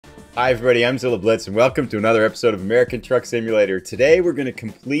Hi everybody, I'm Zilla Blitz and welcome to another episode of American Truck Simulator. Today we're going to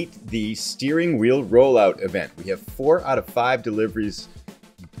complete the steering wheel rollout event. We have 4 out of 5 deliveries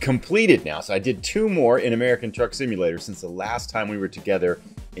completed now. So I did 2 more in American Truck Simulator since the last time we were together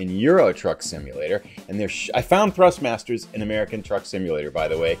in Euro Truck Simulator. And I found Thrustmasters in American Truck Simulator, by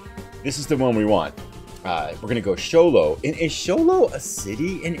the way. This is the one we want. We're going to go Sholo. And is Sholo a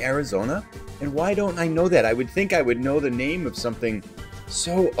city in Arizona? And why don't I know that? I would think I would know the name of something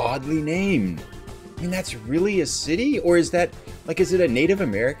so oddly named. I mean, that's really a city? Or is that, like, is it a Native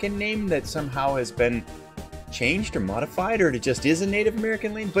American name that somehow has been changed or modified? Or it just is a Native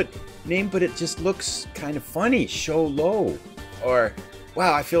American name, but it just looks kind of funny. Sholo. Or,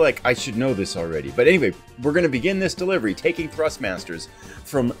 wow, I feel like I should know this already. But anyway, we're going to begin this delivery taking Thrustmasters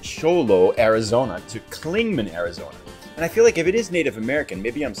from Sholo, Arizona to Klingman, Arizona. And I feel like if it is Native American,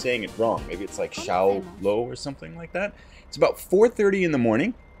 maybe I'm saying it wrong. Maybe it's like Shao Lo or something like that. It's about 4:30 in the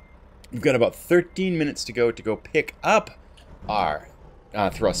morning. We've got about 13 minutes to go pick up our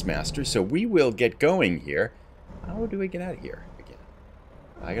Thrustmaster. So we will get going here. How do we get out of here again?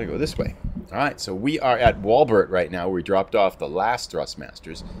 I gotta go this way. All right, so we are at Walbert right now. We dropped off the last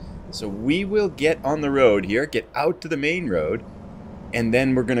Thrustmasters. So we will get on the road here, get out to the main road, and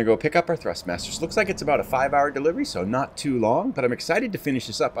then we're gonna go pick up our Thrustmasters. Looks like it's about a 5-hour delivery, so not too long, but I'm excited to finish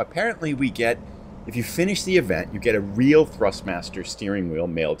this up. Apparently we get, if you finish the event, you get a real Thrustmaster steering wheel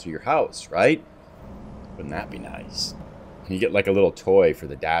mailed to your house, right? Wouldn't that be nice? You get like a little toy for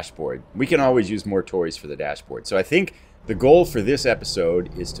the dashboard. We can always use more toys for the dashboard. So I think the goal for this episode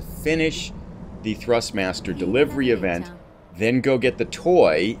is to finish the Thrustmaster delivery event, then go get the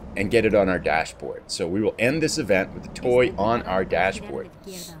toy and get it on our dashboard. So we will end this event with the toy on our dashboard.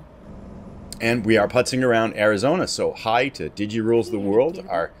 And we are putzing around Arizona. So hi to Digi Rules the World,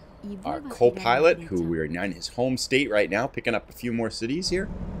 our co-pilot, who we're in his home state right now, picking up a few more cities here.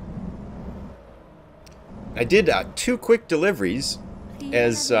 I did 2 quick deliveries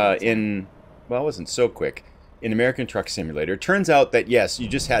as well, it wasn't so quick, in American Truck Simulator. It turns out that, yes, you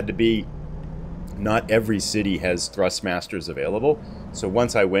just had to be, not every city has Thrustmasters available. So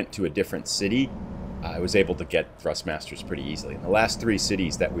once I went to a different city, I was able to get Thrustmasters pretty easily. And the last 3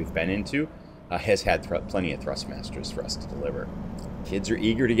 cities that we've been into has had plenty of Thrustmasters for us to deliver. Kids are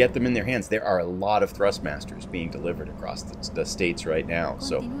eager to get them in their hands. There are a lot of Thrustmasters being delivered across the states right now.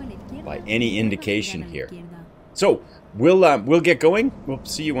 So, by any indication here. So, we'll get going. We'll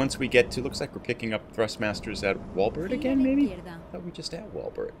see you once we get to, looks like we're picking up Thrustmasters at Walbert again, maybe? I thought we just at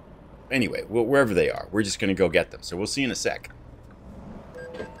Walbert. Anyway, wherever they are, we're just going to go get them. So, we'll see you in a sec.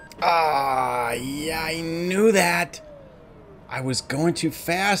 Ah, yeah, I knew that. I was going too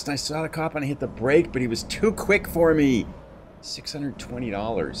fast. I saw the cop and I hit the brake, but he was too quick for me.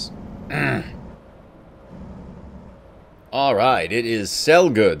 $620. All right, it is Sell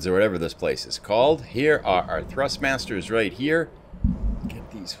Goods, or whatever this place is called. Here are our Thrustmasters right here.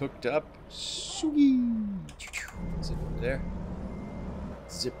 Get these hooked up. Zip over there.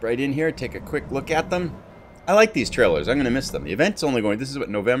 Zip right in here, take a quick look at them. I like these trailers. I'm going to miss them. The event's only going, this is what,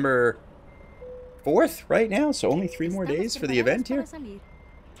 November 4th right now? So only 3 more days for the event here.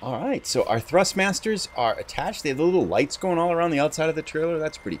 Alright, so our Thrustmasters are attached. They have the little lights going all around the outside of the trailer.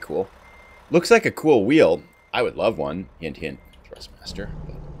 That's pretty cool. Looks like a cool wheel. I would love one. Hint, hint, Thrustmaster.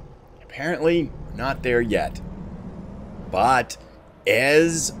 But apparently, we're not there yet. But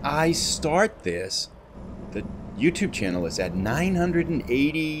as I start this, the YouTube channel is at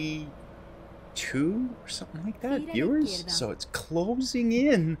 982 or something like that viewers. So it's closing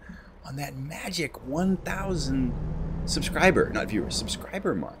in on that magic 1,000 subscriber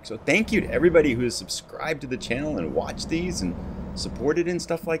mark. So thank you to everybody who has subscribed to the channel and watched these and supported and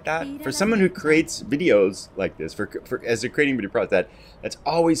stuff like that. For someone who creates videos like this, as a creating video product, that's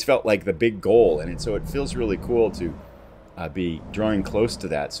always felt like the big goal, and so it feels really cool to be drawing close to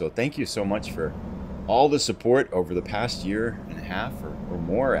that. So thank you so much for all the support over the past year and a half or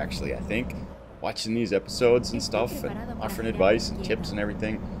more, actually, I think, watching these episodes and stuff and offering advice and tips and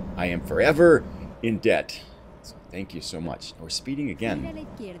everything. I am forever in debt. So thank you so much. We're speeding again.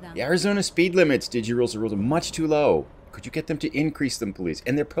 The Arizona speed limits, Digirules, are much too low. Could you get them to increase them, please?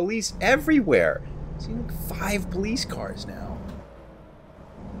 And there are police everywhere. I see like 5 police cars now.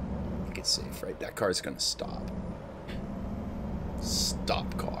 I think it's safe, right? That car's gonna stop.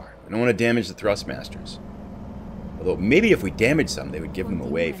 Stop car. We don't want to damage the Thrustmasters. Although maybe if we damage some, they would give them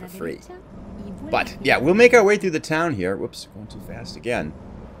away for free. But yeah, we'll make our way through the town here. Whoops, going too fast again.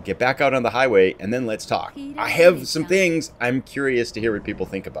 Get back out on the highway, and then let's talk. I have some things I'm curious to hear what people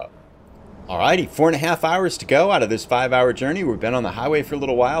think about. Alrighty, 4.5 hours to go out of this 5-hour journey. We've been on the highway for a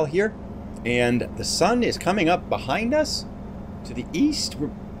little while here, and the sun is coming up behind us to the east.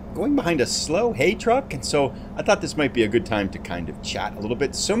 going behind a slow hay truck, and so I thought this might be a good time to kind of chat a little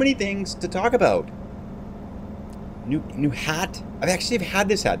bit. So many things to talk about. New hat. I've actually had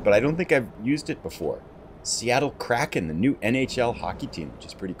this hat, but I don't think I've used it before. Seattle Kraken, the new NHL hockey team, which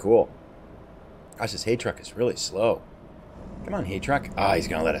is pretty cool. Gosh, this hay truck is really slow. Come on, hay truck. Ah, he's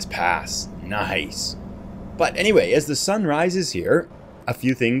gonna let us pass. Nice. But anyway, as the sun rises here, a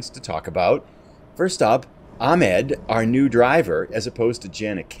few things to talk about. First up, Ahmed, our new driver, as opposed to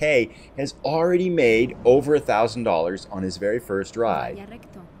Jana K, has already made over $1,000 on his very first ride.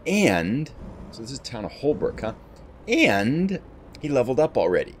 And, so this is town of Holbrook, huh? And he leveled up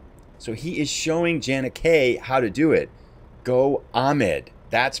already. So he is showing Jana K how to do it. Go Ahmed.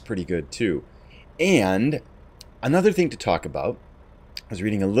 That's pretty good too. And another thing to talk about, I was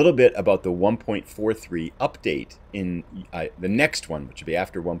reading a little bit about the 1.43 update in the next one, which will be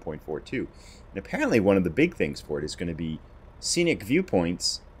after 1.42. And apparently one of the big things for it is going to be scenic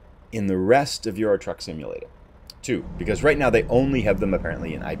viewpoints in the rest of Euro Truck Simulator too. Because right now they only have them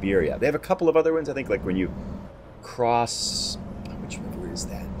apparently in Iberia. They have a couple of other ones, I think, like when you cross, which river is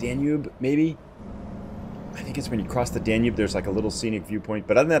that? Danube, maybe? I think it's when you cross the Danube, there's like a little scenic viewpoint.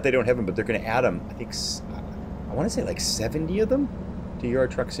 But other than that, they don't have them, but they're going to add them, I think, I want to say like 70 of them to Euro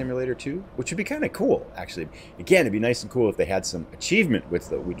Truck Simulator 2, which would be kind of cool, actually. Again, it'd be nice and cool if they had some achievement with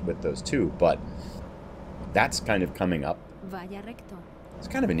those two, but that's kind of coming up. It's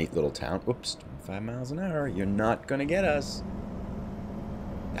kind of a neat little town. Oops, 25 miles an hour. You're not going to get us.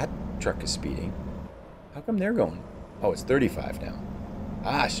 That truck is speeding. How come they're going? Oh, it's 35 now.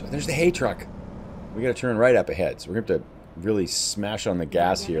 Gosh, there's the hay truck. We got to turn right up ahead, so we're going to have to really smash on the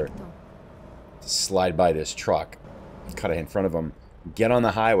gas here to slide by this truck. Cut in front of them. Get on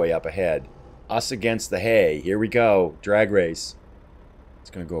the highway up ahead. Us against the hay. Here we go. Drag race.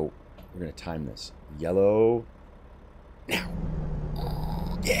 It's going to go. We're going to time this. Yellow. Now.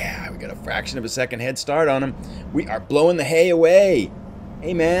 Yeah, we got a fraction of a second head start on them. We are blowing the hay away.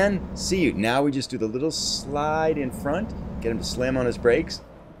 Hey, man. See you. Now we just do the little slide in front. Get him to slam on his brakes.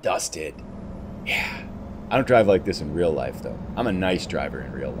 Dusted. Yeah. I don't drive like this in real life, though. I'm a nice driver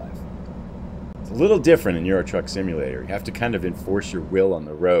in real life. It's a little different in Euro Truck Simulator. You have to kind of enforce your will on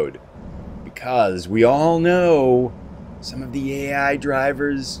the road. Because we all know some of the AI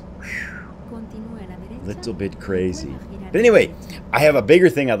drivers, a little bit crazy. But anyway, I have a bigger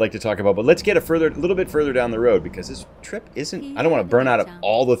thing I'd like to talk about, but let's get a little bit further down the road, because this trip isn't, I don't want to burn out of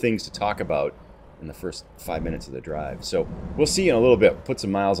all the things to talk about in the first 5 minutes of the drive. So we'll see you in a little bit. Put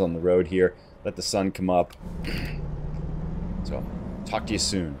some miles on the road here. Let the sun come up. So, talk to you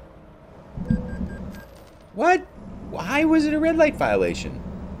soon. What? Why was it a red light violation?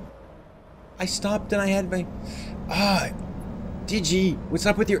 I stopped and I had my... Digi, what's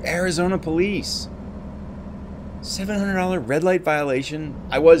up with your Arizona police? $700 red light violation?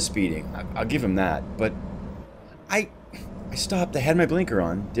 I was speeding. I'll give him that. But I stopped. I had my blinker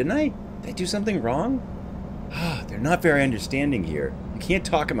on. Didn't I? Did I do something wrong? They're not very understanding here. You can't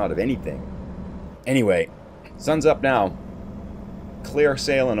talk them out of anything. Anyway, sun's up now. Clear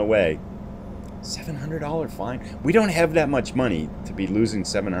sailing away. $700 fine. We don't have that much money to be losing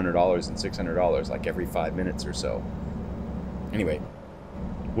 $700 and $600 like every 5 minutes or so. Anyway,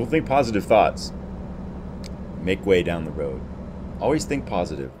 we'll think positive thoughts. Make way down the road. Always think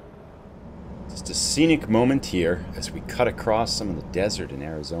positive. Just a scenic moment here as we cut across some of the desert in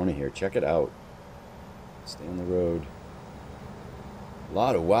Arizona here. Check it out. Stay on the road. A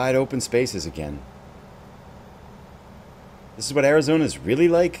lot of wide open spaces again. This is what Arizona's really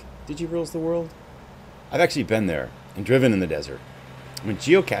like? Rules the world? I've actually been there and driven in the desert. I went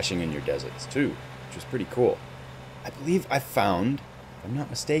geocaching in your deserts too, which was pretty cool. I believe I found, if I'm not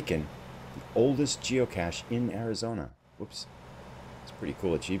mistaken, the oldest geocache in Arizona. Whoops. It's a pretty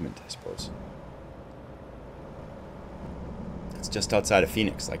cool achievement, I suppose. It's just outside of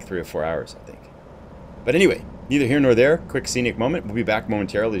Phoenix, like 3 or 4 hours, I think. But anyway, neither here nor there. Quick scenic moment. We'll be back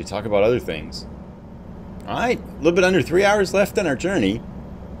momentarily to talk about other things. Alright, a little bit under 3 hours left on our journey.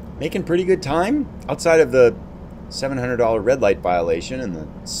 Making pretty good time outside of the $700 red light violation and the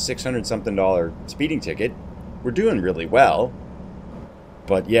 $600-something speeding ticket. We're doing really well.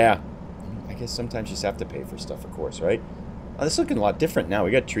 But yeah, I guess sometimes you just have to pay for stuff, of course, right? Oh, this is looking a lot different now. We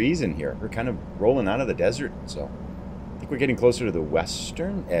got trees in here. We're kind of rolling out of the desert, so I think we're getting closer to the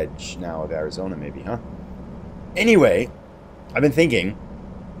western edge now of Arizona, maybe, huh? Anyway, I've been thinking,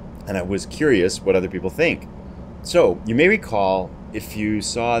 and I was curious what other people think. So, you may recall, if you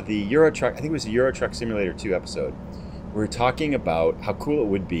saw the Euro Truck, I think it was the Euro Truck Simulator 2 episode, we were talking about how cool it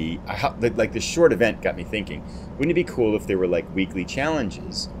would be, like this short event got me thinking, wouldn't it be cool if there were like weekly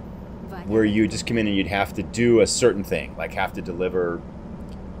challenges where you just come in and you'd have to do a certain thing, like have to deliver,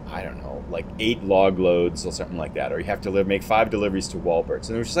 I don't know, like 8 log loads or something like that, or you have to make 5 deliveries to Walberts.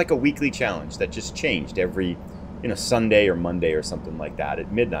 And it was just like a weekly challenge that just changed every, Sunday or Monday or something like that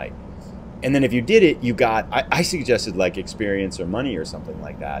at midnight. And then if you did it, you got, I suggested like experience or money or something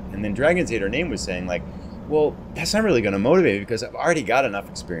like that. And then Dragon's Hater Name was saying like, well, that's not really going to motivate me because I've already got enough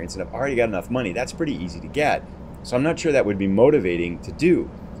experience and I've already got enough money. That's pretty easy to get. So I'm not sure that would be motivating to do.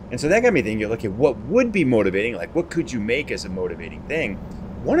 And so that got me thinking, okay, what would be motivating? Like, what could you make as a motivating thing?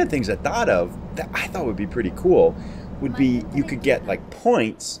 One of the things I thought of that I thought would be pretty cool would be you could get like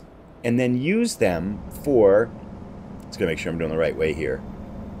points and then use them for, let's go make sure I'm doing the right way here.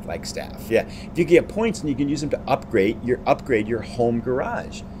 Flagstaff. Yeah. If you get points and you can use them to upgrade your home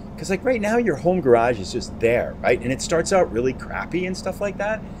garage. Because like right now your home garage is just there, right? And it starts out really crappy and stuff like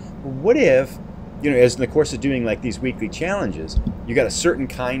that. But what if, as in the course of doing like these weekly challenges, you got a certain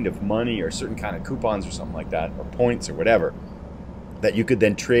kind of money or a certain kind of coupons or something like that, or points or whatever, that you could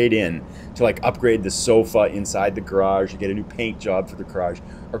then trade in to like upgrade the sofa inside the garage, or get a new paint job for the garage,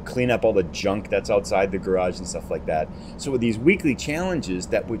 or clean up all the junk that's outside the garage and stuff like that. So with these weekly challenges,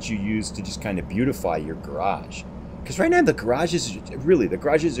 that what you use to just kind of beautify your garage. Because right now the garages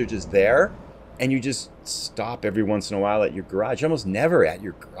are just there, and you just stop every once in a while at your garage. You're almost never at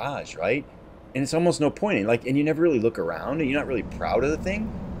your garage, right? And it's almost no point in, and you never really look around, and you're not really proud of the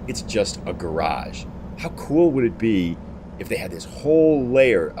thing. It's just a garage. How cool would it be if they had this whole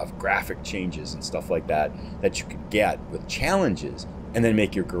layer of graphic changes and stuff like that that you could get with challenges and then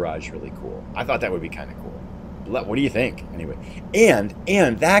make your garage really cool? I thought that would be kind of cool. What do you think? Anyway, and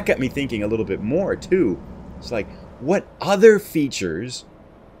that got me thinking a little bit more too. It's like, what other features,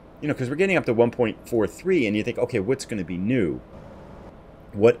 because we're getting up to 1.43 and you think, okay, what's going to be new?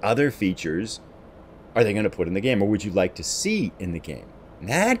 What other features are they going to put in the game, or would you like to see in the game? And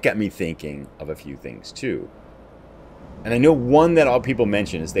that got me thinking of a few things too. And I know one that all people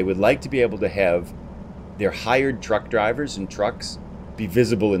mention is they would like to be able to have their hired truck drivers and trucks be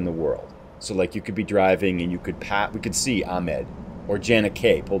visible in the world. So like you could be driving and we could see Ahmed or Jana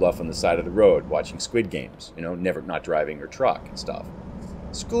K pulled off on the side of the road watching Squid Games, not driving her truck and stuff.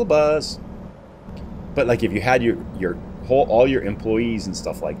 School bus. But like if you had all your employees and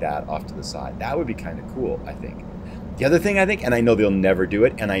stuff like that off to the side, that would be kind of cool, I think. The other thing I think, and I know they'll never do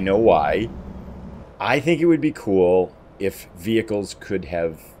it, and I know why, I think it would be cool if vehicles could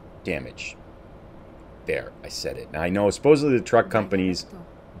have damage. There, I said it. Now I know supposedly the truck companies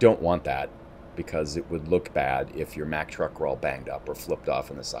don't want that because it would look bad if your Mack truck were all banged up or flipped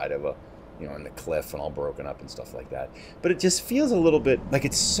off on the side of in the cliff and all broken up and stuff like that. But it just feels a little bit like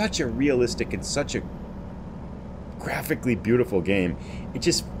it's such a realistic and such a graphically beautiful game.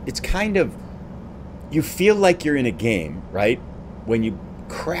 It's kind of, you feel like you're in a game, right? When you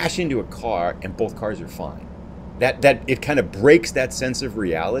crash into a car and both cars are fine. That it kind of breaks that sense of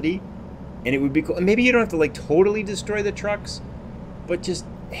reality, and it would be cool. Maybe you don't have to like totally destroy the trucks, but just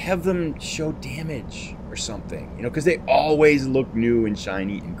have them show damage or something, because they always look new and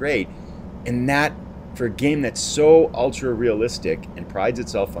shiny and great. And that, for a game that's so ultra realistic and prides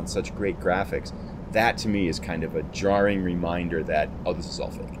itself on such great graphics, that to me is kind of a jarring reminder that, oh, this is all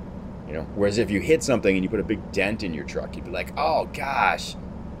fake. Whereas if you hit something and you put a big dent in your truck, you'd be like, oh gosh,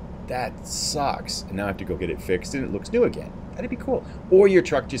 that sucks. And now I have to go get it fixed and it looks new again. That'd be cool. Or your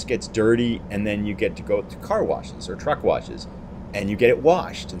truck just gets dirty and then you get to go to car washes or truck washes and you get it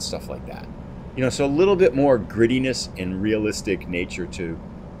washed and stuff like that. So a little bit more grittiness and realistic nature to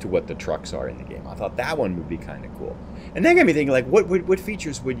what the trucks are in the game. I thought that one would be kind of cool. And that got me thinking, like, what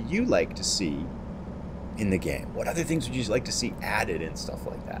features would you like to see in the game? What other things would you like to see added and stuff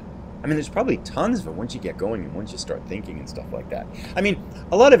like that? I mean, there's probably tons of it once you get going and once you start thinking and stuff like that. I mean,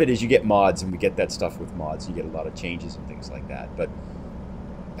 a lot of it is you get mods, and we get that stuff with mods. You get a lot of changes and things like that. But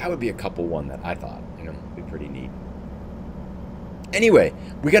that would be a couple one that I thought, would be pretty neat. Anyway,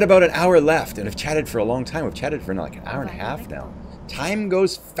 we got about an hour left, and I've chatted for a long time. We've chatted for like an hour and a half now. Time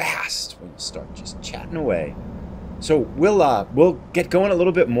goes fast when you start just chatting away. So we'll get going a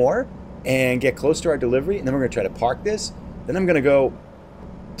little bit more and get close to our delivery, and then we're going to try to park this. Then I'm going to go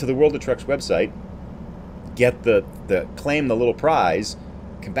to the World of Trucks website, get claim the little prize,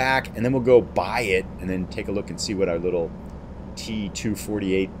 come back, and then we'll go buy it, and then take a look and see what our little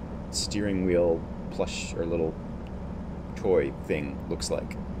T248 steering wheel plush or little toy thing looks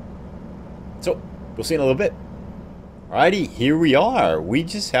like. So we'll see in a little bit. Alrighty, here we are. We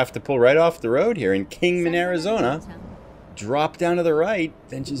just have to pull right off the road here in Kingman, Arizona. Drop down to the right,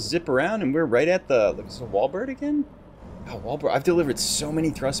 then just zip around, and we're right at the, look, is it Walbert again? Oh, Walbert. I've delivered so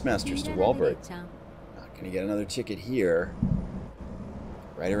many Thrustmasters to Walbert. Not gonna get another ticket here.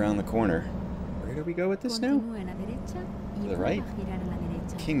 Right around the corner. Where do we go with this now? To the right?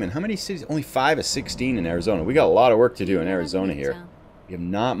 Kingman, how many cities? Only 5 of 16 in Arizona. We got a lot of work to do in Arizona here. We have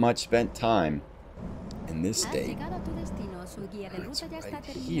not much spent time in this state. It's right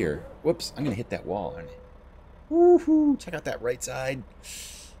here. Whoops, I'm going to hit that wall, aren't I? Woohoo! Check out that right side.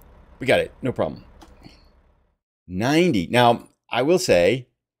 We got it. No problem. 90. Now, I will say,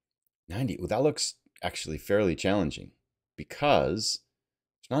 90. Well, that looks actually fairly challenging because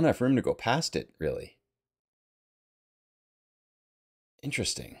there's not enough room to go past it, really.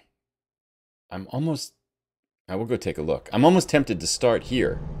 Interesting. I will go take a look. I'm almost tempted to start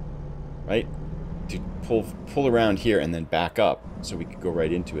here, right? To pull around here and then back up so we could go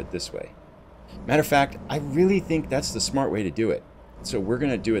right into it this way. Matter of fact, I really think that's the smart way to do it. So we're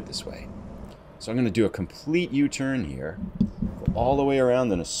going to do it this way. So I'm going to do a complete U-turn here, go all the way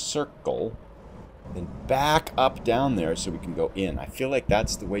around in a circle, then back up down there so we can go in. I feel like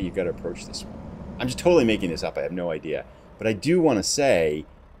that's the way you got to approach this one. I'm just totally making this up. I have no idea. But I do want to say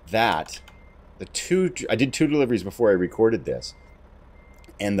that I did 2 deliveries before I recorded this,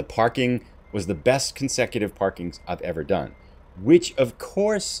 and the parking was the best consecutive parkings I've ever done, which of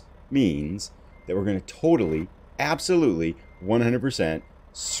course means that we're going to totally, absolutely, 100%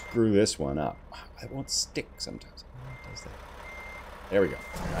 screw this one up. It won't stick sometimes. It does that. There we go.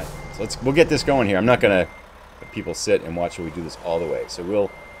 All right, so we'll get this going here. I'm not going to let people sit and watch while we do this all the way. So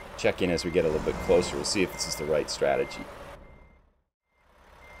we'll check in as we get a little bit closer. We'll see if this is the right strategy.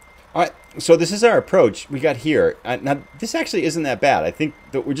 All right, so this is our approach we got here. Now, this actually isn't that bad. I think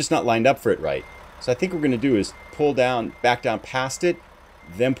that we're just not lined up for it right. So I think what we're going to do is pull down, back down past it,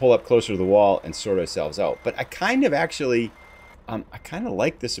 then pull up closer to the wall and sort ourselves out. But I kind of actually, I kind of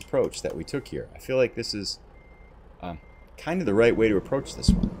like this approach that we took here. I feel like this is kind of the right way to approach this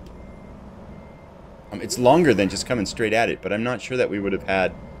one. It's longer than just coming straight at it, but I'm not sure that we would have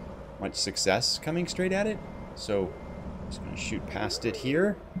had much success coming straight at it. So I'm just going to shoot past it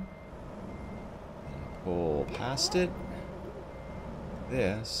here. Pull past it.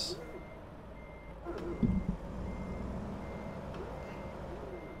 This.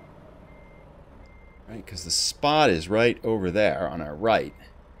 Right, because the spot is right over there on our right.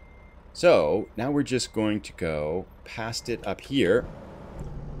 So now we're just going to go past it up here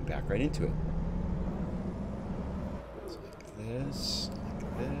and back right into it. So like this,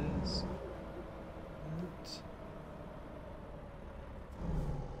 like this.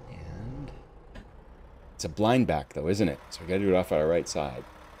 And it's a blind back though, isn't it? So we got to do it off our right side.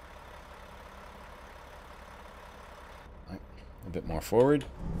 Right, a bit more forward.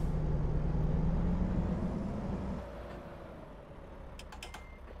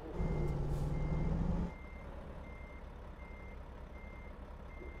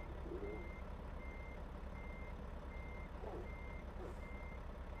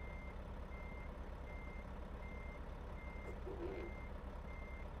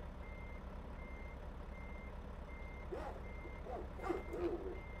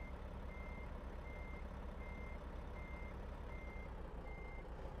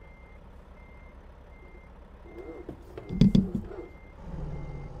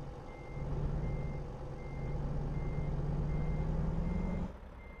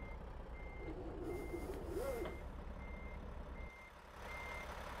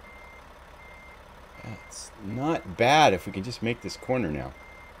 It's not bad if we can just make this corner now.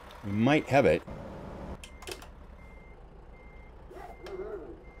 We might have it.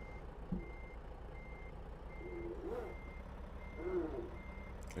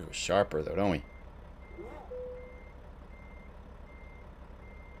 Gotta go sharper though, don't we?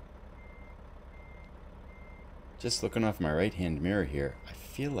 Just looking off my right-hand mirror here, I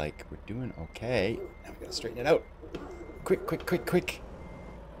feel like we're doing okay. Now we gotta straighten it out. Quick, quick, quick, quick.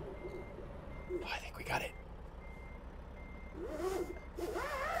 Oh, I think we got it.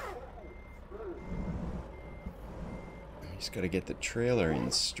 We just gotta get the trailer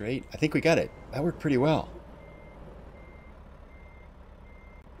in straight. I think we got it. That worked pretty well.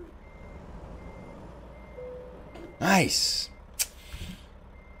 Nice.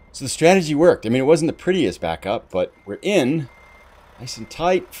 So the strategy worked. I mean, it wasn't the prettiest backup, but we're in. Nice and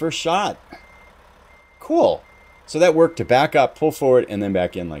tight. First shot. Cool. So that worked to back up, pull forward, and then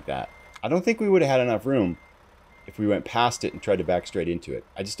back in like that. I don't think we would have had enough room if we went past it and tried to back straight into it.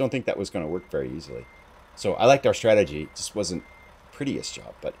 I just don't think that was going to work very easily. So I liked our strategy. It just wasn't the prettiest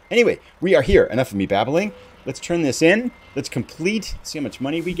job. But anyway, we are here. Enough of me babbling. Let's turn this in. Let's complete. See how much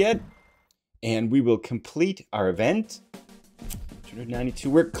money we get. And we will complete our event. 292.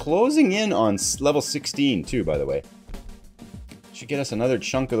 We're closing in on level 16 too, by the way. Should get us another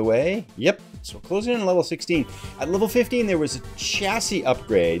chunk of the way. Yep. So we're closing in on level 16. At level 15, there was a chassis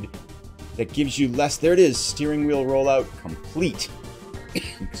upgrade that gives you less. There it is. Steering wheel rollout complete.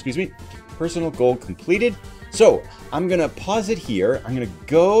 excuse me, personal goal completed. So I'm gonna pause it here. I'm gonna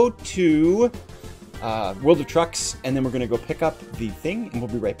go to World of Trucks, and then we're gonna go pick up the thing, and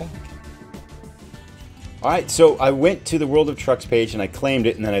we'll be right back. All right, so I went to the World of Trucks page and I claimed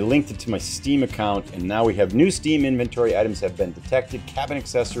it, and then I linked it to my Steam account, and now we have new Steam inventory items have been detected, cabin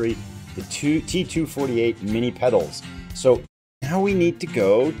accessory, the T248 mini pedals. So now we need to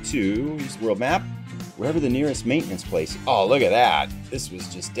go to, use the world map, wherever the nearest maintenance place. Oh, look at that. This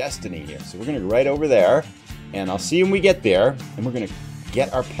was just destiny here. So we're gonna go right over there, and I'll see when we get there, and we're gonna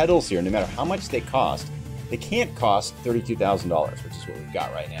get our pedals here, no matter how much they cost. They can't cost $32,000, which is what we've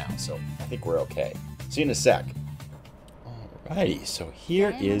got right now, so I think we're okay. See you in a sec. Alrighty, so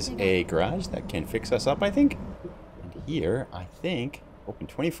here is a garage that can fix us up, I think. And here, I think, open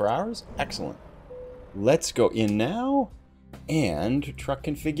 24 hours? Excellent. Let's go in now. And truck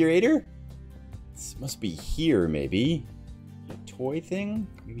configurator. This must be here, maybe. A toy thing?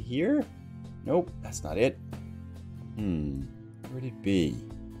 Maybe here? Nope, that's not it. Where'd it be?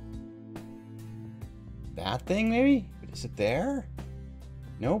 That thing, maybe? Is it there?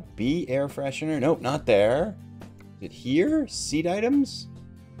 Nope. B, air freshener. Nope, not there. Is it here? Seat items?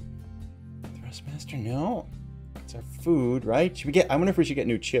 Thrustmaster? No. It's our food, right? Should we get? I wonder if we should get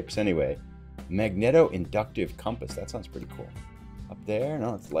new chips anyway. Magneto-inductive compass. That sounds pretty cool. Up there?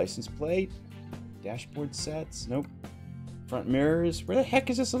 No, it's license plate. Dashboard sets. Nope. Front mirrors. Where the heck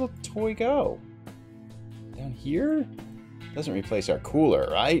does this little toy go? Down here? Doesn't replace our cooler,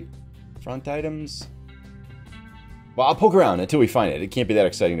 right? Front items. Well, I'll poke around until we find it. It can't be that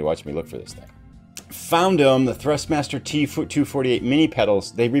exciting to watch me look for this thing. Found them, the Thrustmaster T248 mini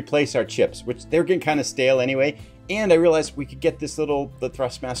pedals. They replace our chips, which they're getting kind of stale anyway. And I realized we could get this the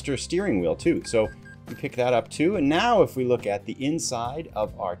Thrustmaster steering wheel too. So we picked that up too. And now if we look at the inside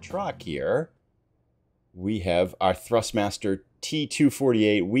of our truck here, we have our Thrustmaster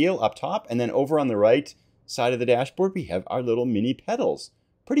T248 wheel up top. And then over on the right side of the dashboard, we have our little mini pedals.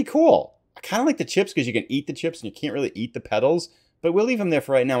 Pretty cool. I kind of like the chips because you can eat the chips and you can't really eat the pedals, but we'll leave them there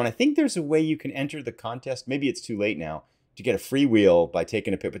for right now. And I think there's a way you can enter the contest. Maybe it's too late now to get a free wheel by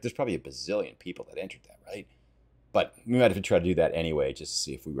taking a pic, but there's probably a bazillion people that entered that, right? But we might have to try to do that anyway, just to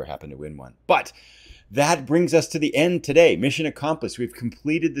see if we were happen to win one. But that brings us to the end today. Mission accomplished. We've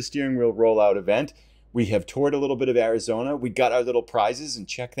completed the steering wheel rollout event. We have toured a little bit of Arizona. We got our little prizes and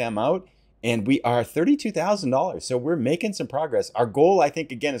checked them out. And we are $32,000, so we're making some progress. Our goal, I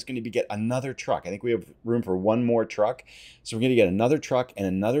think, again, is going to be get another truck. I think we have room for one more truck. So we're going to get another truck and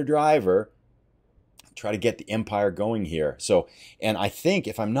another driver, try to get the empire going here. So, and I think,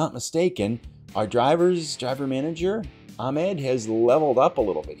 if I'm not mistaken, our driver manager, Ahmed, has leveled up a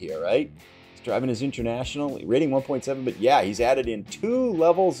little bit here, right? He's driving his international, rating 1.7, but yeah, he's added in 2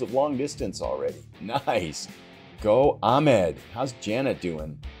 levels of long distance already. Nice. Go, Ahmed. How's Janet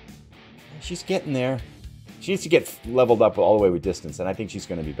doing? She's getting there. She needs to get leveled up all the way with distance, and I think she's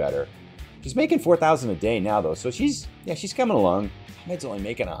going to be better. She's making $4,000 a day now, though, so she's coming along. Ahmed's only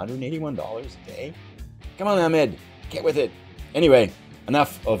making $181 a day. Come on, Ahmed, get with it. Anyway,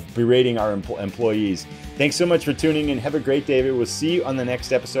 enough of berating our employees. Thanks so much for tuning in. Have a great day. We'll see you on the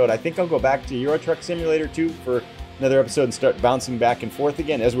next episode. I think I'll go back to Euro Truck Simulator 2 for another episode and start bouncing back and forth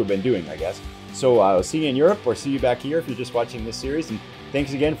again, as we've been doing, I guess. So I'll see you in Europe, or see you back here if you're just watching this series. And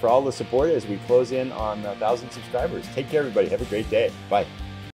thanks again for all the support as we close in on 1,000 subscribers. Take care, everybody. Have a great day. Bye.